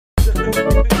I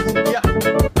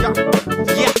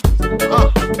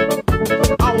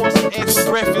want some eggs for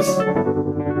breakfast.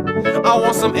 I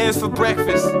want some eggs for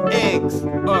breakfast. Eggs.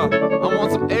 I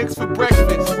want some eggs for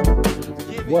breakfast.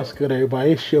 What's good,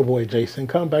 everybody? It's your boy Jason.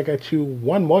 Come back at you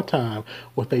one more time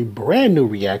with a brand new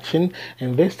reaction,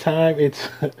 and this time it's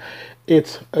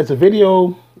a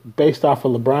video based off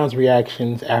of LeBron's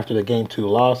reactions after the Game 2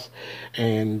 loss.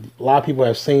 And a lot of people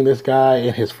have seen this guy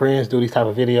and his friends do these type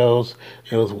of videos.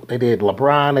 They did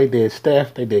LeBron, they did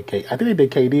Steph, they did I think they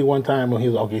did KD one time when he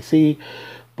was OKC,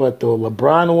 but the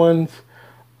LeBron ones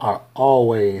are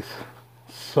always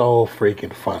so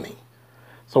freaking funny.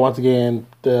 So once again,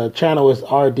 the channel is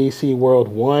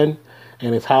Rdcworld1,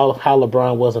 and it's how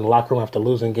LeBron was in the locker room after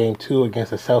losing Game 2 against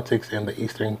the Celtics in the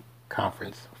Eastern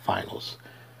Conference Finals.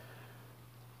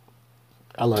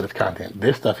 I love this content.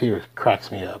 This stuff here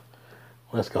cracks me up.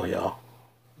 Let's go, y'all.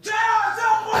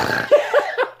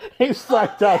 He's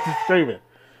sucked out to screaming.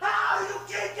 How you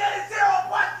keep getting 0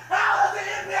 points? How does an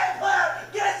NBA player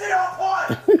get 0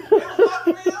 points? They was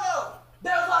locking me up. They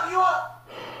was locking you up?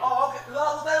 Oh, okay.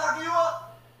 Was they locking you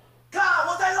up? God,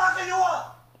 was they locking you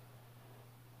up?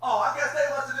 Oh, I guess they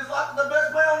must have just locked the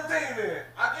best player on the team then.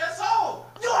 I guess so.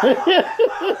 You ain't the best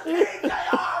player on the team,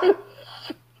 JR.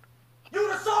 You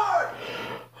the sword.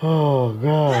 Oh,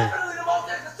 God. Definitely the most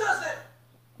inconsistent.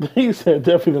 He said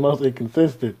definitely the most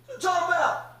inconsistent. Talk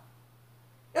about.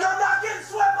 And I'm not getting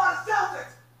swept by the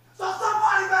Celtics. So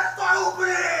somebody better start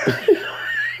hooping it in.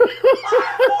 I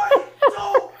have 42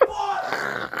 points.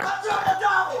 A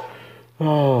triple-double.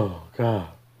 Oh, God.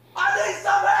 I need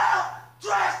some help.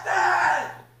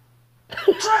 Tristan.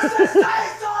 Tristan, say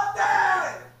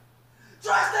something.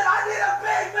 Tristan, I need a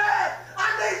big man. I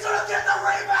need you to get the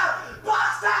rebound,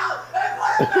 box out, and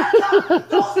play it back up.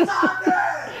 Don't stop me.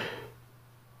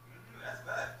 That's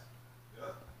facts.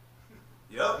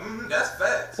 Yup, that's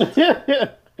facts.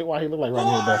 Why he look like Who Ronnie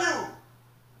are Best? you?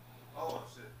 Oh,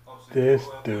 shit. This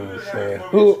dude said,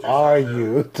 "Who are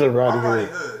you?" to Ronnie Hood.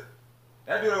 Hood.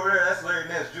 That dude over there, that's Larry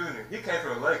Nance Jr. He came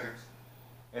from the Lakers.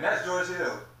 And that's George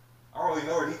Hill. I don't really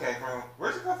know where he came from.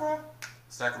 Where'd you come from?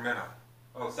 Sacramento.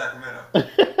 Oh, Sacramento.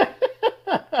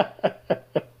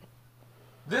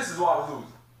 This is why we're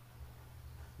losing.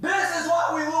 This is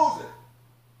why we losing.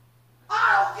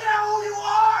 I don't care who you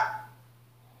are.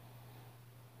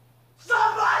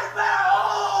 Somebody better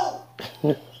hold.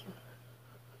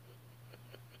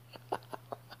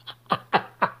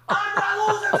 I'm not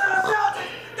losing to the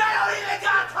Celtics. They don't even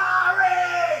got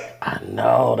Kyrie. I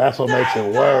know, that's what makes it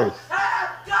worse. They don't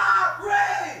have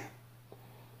Kyrie.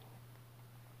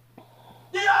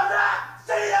 Do y'all not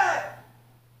see that?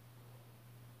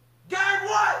 Game 1.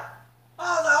 I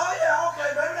was like, oh yeah, okay,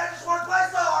 maybe they just want to play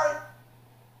sorry.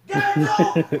 Game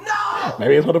 2, no.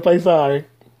 Maybe it's want to play sorry.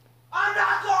 I'm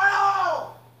not going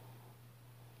home.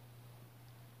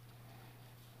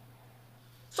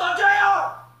 So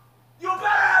JR, you better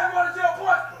have more than 0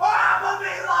 points, or I'm gonna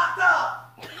be locked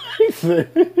up. He said,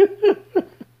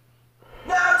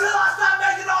 Now until I stop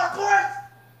making all the points,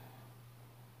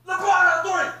 LeBron on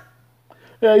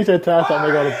 3. yeah, he said, "Time stop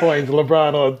making all the points."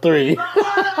 LeBron on 3.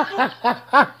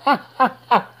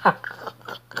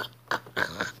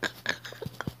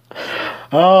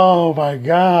 Oh my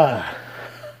God.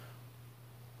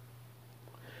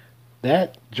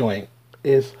 That joint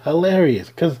is hilarious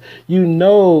because you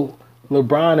know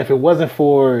LeBron, if it wasn't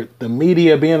for the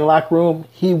media being in the locker room,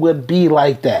 he would be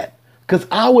like that. Because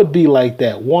I would be like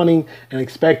that, wanting and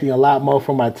expecting a lot more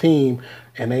from my team,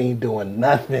 and they ain't doing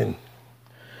nothing.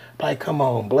 Like, come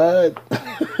on, blood.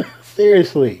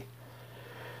 Seriously.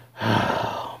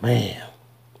 Oh, man.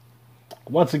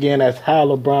 Once again, that's how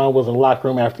LeBron was in the locker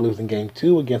room after losing Game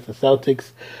 2 against the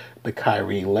Celtics, the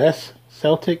Kyrie-less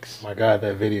Celtics. My God,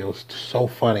 that video is so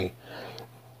funny.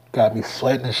 Got me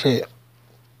sweating and shit.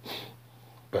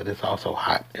 But it's also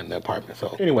hot in the apartment.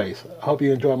 So anyways, I hope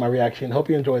you enjoyed my reaction. Hope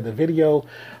you enjoyed the video.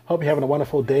 Hope you're having a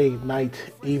wonderful day, night,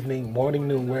 evening, morning,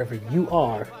 noon, wherever you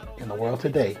are in the world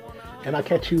today. And I'll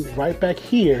catch you right back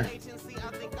here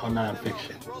on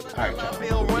Nonpfixion. All right,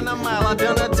 y'all. Run a mile, I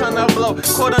done a ton of blow,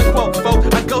 quote unquote,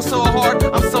 folk. I go so hard,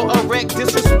 I'm so erect,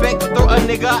 disrespect, throw a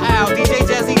nigga out. DJ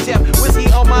Jazzy Jeff,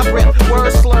 whiskey on my breath,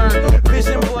 words slurred,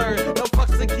 vision blurred.